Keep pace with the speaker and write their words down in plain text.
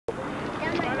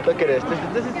Look at this.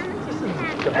 This is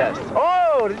the best.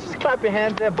 Oh, just clap your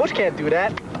hands there. Bush can't do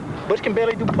that. Bush can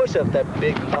barely do push-ups, that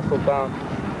big muscle bound.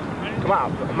 Come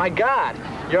on. My God.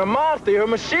 You're a monster. You're a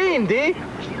machine, D.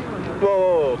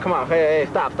 Whoa, come on. Hey,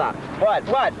 stop. What?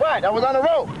 I was on the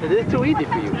rope. This is too easy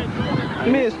for you. What do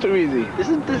you mean it's too easy? This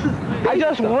is. I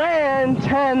just ran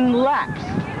 10 laps.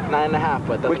 9.5,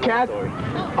 but that's my story.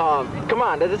 Come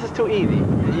on, this is too easy.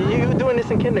 You doing this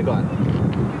in kindergarten.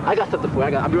 I got stuff to do.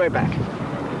 I'll be right back.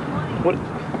 What?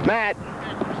 Matt.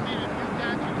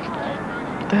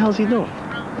 What the hell's he doing?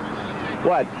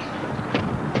 What?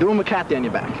 Doing McCarthy on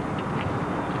your back.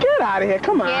 Get out of here,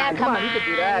 come on. Yeah, come on. You could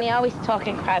do that. You're always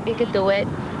talking crap. You could do it.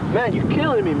 Man, you're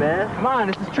killing me, man. Come on,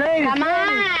 this is training. Come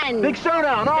on. Big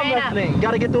showdown, arm wrestling.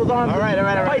 Gotta get those arms. All right.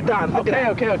 Fight on.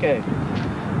 Okay.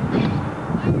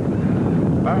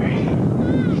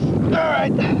 All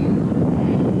right.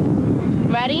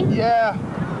 Ready? Yeah.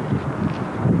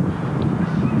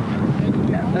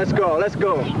 Let's go.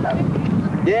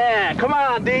 Yeah, come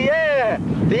on, D, yeah.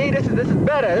 D, this is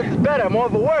better. More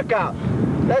of a workout.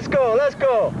 Let's go.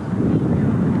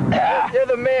 You're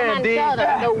the man, Come D. on,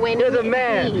 the winning You're the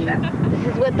man. team.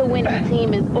 This is what the winning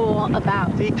team is all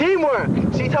about. See, teamwork.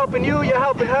 She's helping you, you're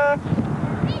helping her.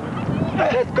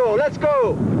 Let's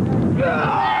go.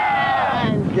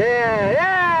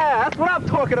 Yeah, that's what I'm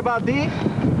talking about, D.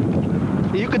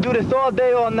 You could do this all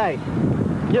day, all night.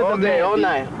 You're All the day, man, all D.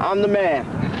 night. I'm the man.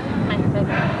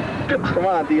 Come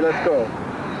on, D, let's go.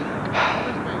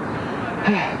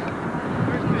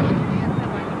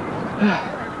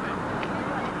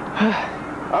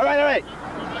 All right.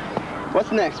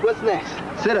 What's next?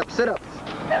 Sit up.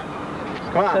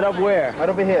 Come on. Sit up where? Right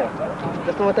over here.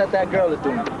 Just do what that girl is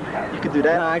doing. You could do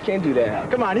that. Nah, I can't do that.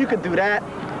 Come on, you could do that.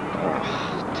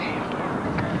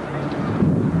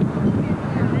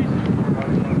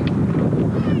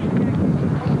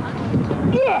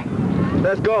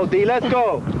 Let's go, D. Let's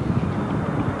go.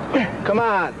 Come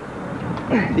on.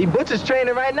 D. Butch is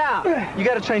training right now. You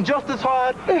got to train just as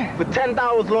hard for 10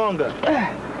 hours longer.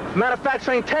 Matter of fact,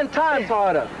 train 10 times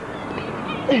harder.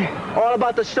 All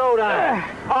about the showdown.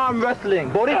 Arm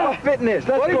wrestling. Boricua Fitness.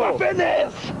 Let's go. Boricua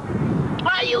Fitness.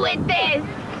 Are you with this?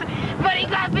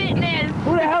 Boricua Fitness.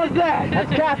 Who the hell is that?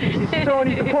 That's Kathy. She's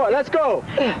showing you support. Let's go.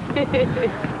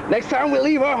 Next time we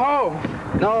leave her home.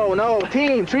 No.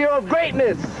 Team. Trio of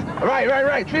greatness.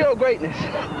 Right. Trio greatness.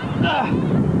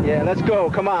 Yeah, let's go.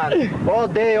 Come on. All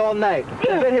day, all night.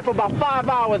 We've been here for about 5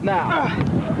 hours now.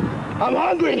 I'm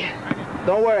hungry.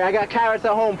 Don't worry, I got carrots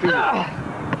at home for you.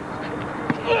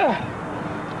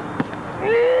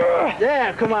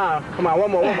 Yeah, come on.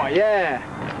 One more. Yeah.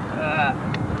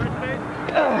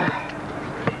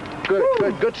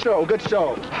 Good show.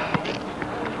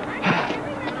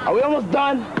 Are we almost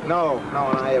done? No,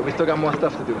 not yet. We still got more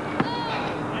stuff to do.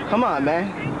 Come on,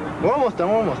 man. We're almost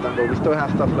done, but we still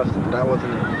have stuff left to do. That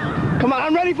wasn't it. Come on,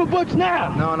 I'm ready for Butch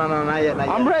now. No, not yet.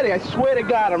 I'm ready. I swear to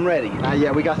God, I'm ready. Not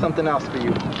yet. We got something else for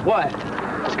you. What?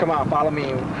 Just come on, follow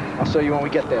me. I'll show you when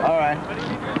we get there. All right.